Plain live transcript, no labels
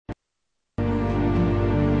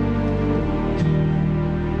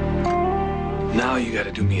Now you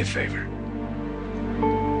gotta do me a favor.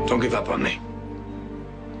 Don't give up on me.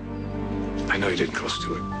 I know you didn't kill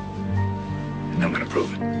Stuart, and I'm gonna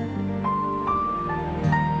prove it.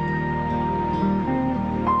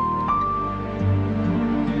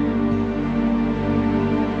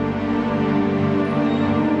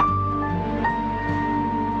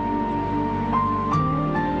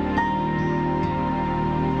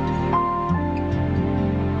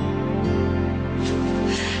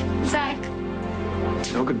 Zach.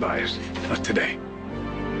 No goodbyes. Not today.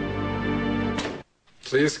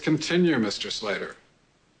 Please continue, Mr. Slater.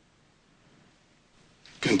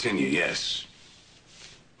 Continue, yes.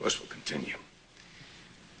 Of course we'll continue.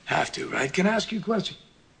 Have to, right? Can I ask you a question?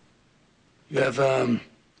 You have a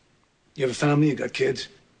family? You got kids?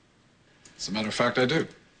 As a matter of fact, I do.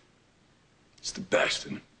 It's the best,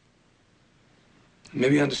 and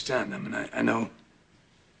maybe you understand them. And I know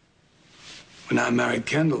when I married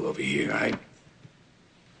Kendall over here, I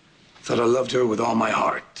thought I loved her with all my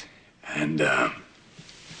heart. And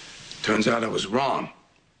turns out I was wrong.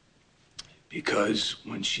 Because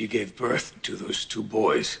when she gave birth to those two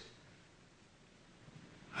boys,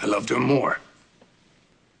 I loved her more.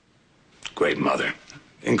 Great mother.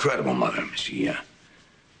 Incredible mother. She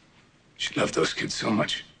loved those kids so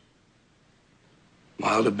much.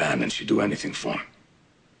 Wild abandon. She'd do anything for them.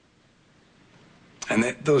 And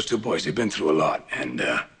those two boys, they've been through a lot. And if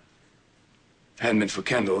it hadn't been for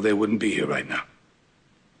Kendall, they wouldn't be here right now.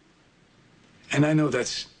 And I know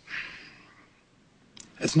that's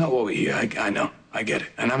not what we're here. I know. I get it.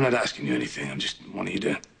 And I'm not asking you anything. I'm just wanting you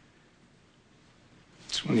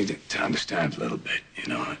to understand a little bit, you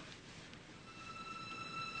know.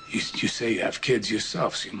 You say you have kids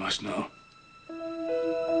yourself, so you must know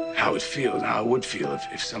how it feels, how it would feel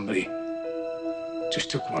if somebody just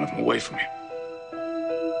took one of them away from you.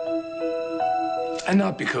 And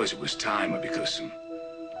not because it was time or because some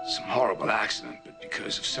horrible accident, but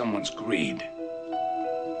because of someone's greed.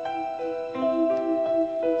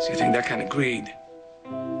 So you think that kind of greed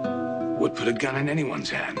would put a gun in anyone's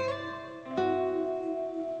hand?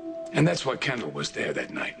 And that's why Kendall was there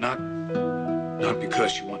that night. Not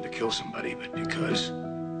because she wanted to kill somebody, but because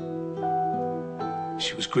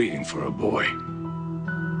she was grieving for a boy.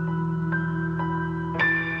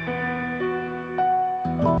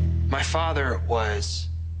 My father was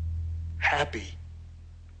happy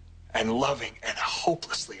and loving and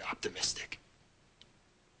hopelessly optimistic.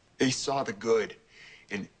 He saw the good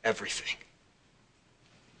in everything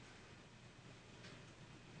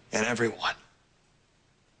and everyone.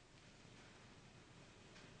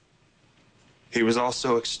 He was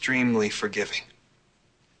also extremely forgiving.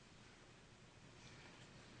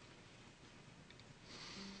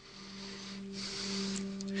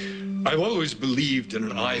 I've always believed in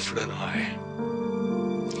an eye for an eye.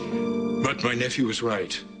 But my nephew was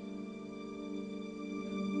right.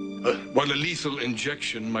 While a lethal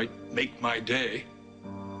injection might make my day,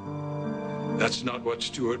 that's not what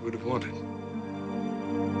Stuart would have wanted.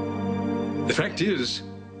 The fact is,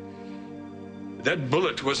 that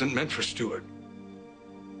bullet wasn't meant for Stuart.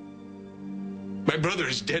 My brother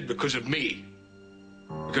is dead because of me,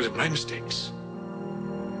 because of my mistakes.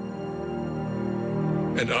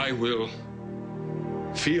 And I will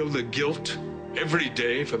feel the guilt every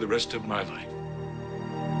day for the rest of my life.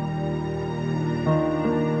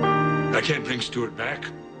 I can't bring Stuart back,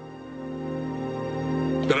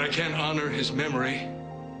 but I can honor his memory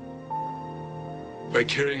by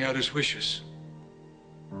carrying out his wishes.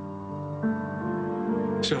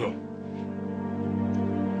 So,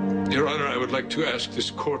 Your Honor, I would like to ask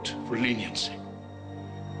this court for leniency.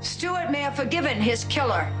 Stuart may have forgiven his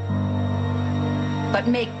killer, but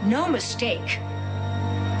make no mistake,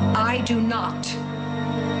 I do not.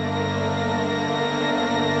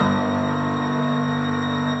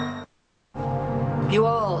 You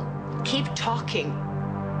all keep talking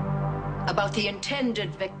about the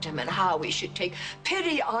intended victim and how we should take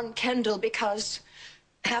pity on Kendall because,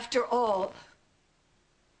 after all,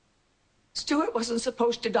 Stuart wasn't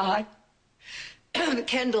supposed to die.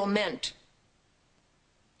 Kendall meant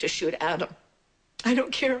to shoot Adam. I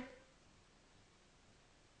don't care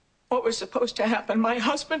what was supposed to happen. My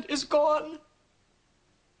husband is gone.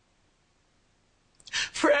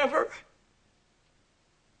 Forever.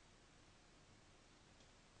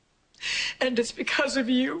 And it's because of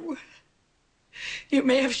you. You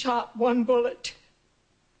may have shot one bullet,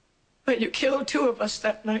 but you killed two of us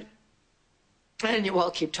that night. And you all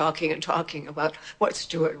keep talking and talking about what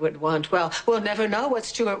Stuart would want. Well, we'll never know what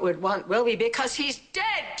Stuart would want, will we? Because he's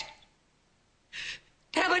dead.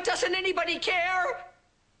 Damn it, doesn't anybody care?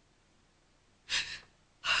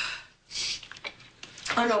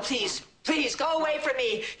 Oh, no, please. Please, go away from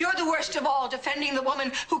me. You're the worst of all, defending the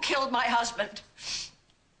woman who killed my husband.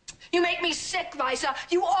 You make me sick, Liza.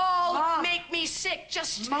 You all Mom. make me sick.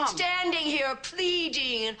 Just Mom. standing here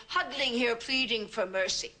pleading and huddling here pleading for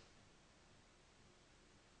mercy.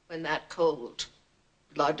 When that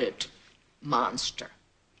cold-blooded monster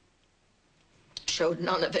showed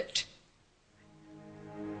none of it.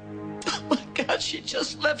 Oh my God, she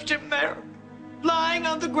just left him there, lying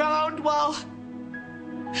on the ground while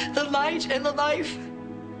the light and the life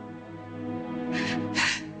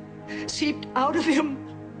seeped out of him.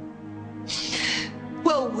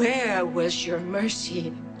 Well, where was your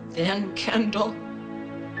mercy then, Kendall?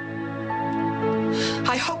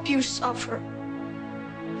 I hope you suffer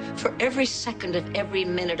for every second of every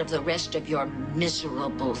minute of the rest of your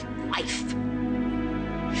miserable life.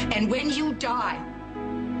 And when you die,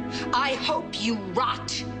 I hope you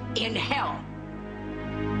rot in hell.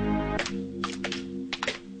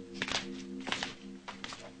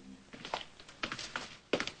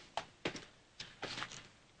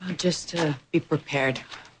 Well, just be prepared.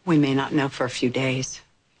 We may not know for a few days.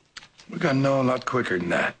 We're gonna know a lot quicker than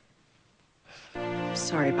that.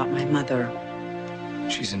 Sorry about my mother.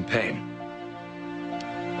 She's in pain.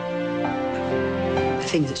 The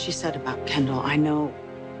things that she said about Kendall, I know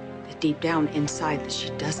that deep down inside that she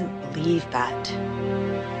doesn't believe that.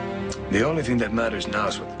 The only thing that matters now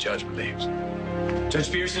is what the judge believes.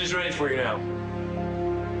 Judge Pearson is ready for you now.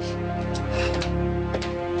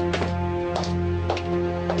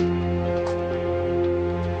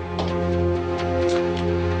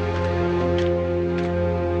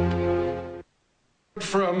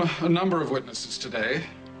 From a number of witnesses today,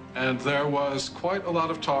 and there was quite a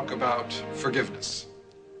lot of talk about forgiveness.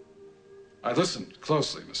 I listened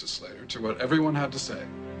closely, Mrs. Slater, to what everyone had to say,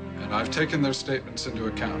 and I've taken their statements into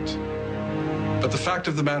account. But the fact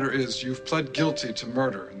of the matter is, you've pled guilty to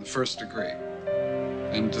murder in the first degree.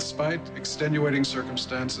 And despite extenuating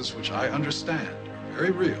circumstances which I understand are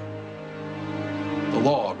very real, the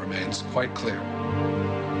law remains quite clear.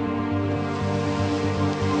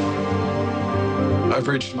 I've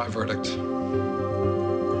reached my verdict.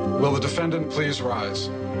 Will the defendant please rise?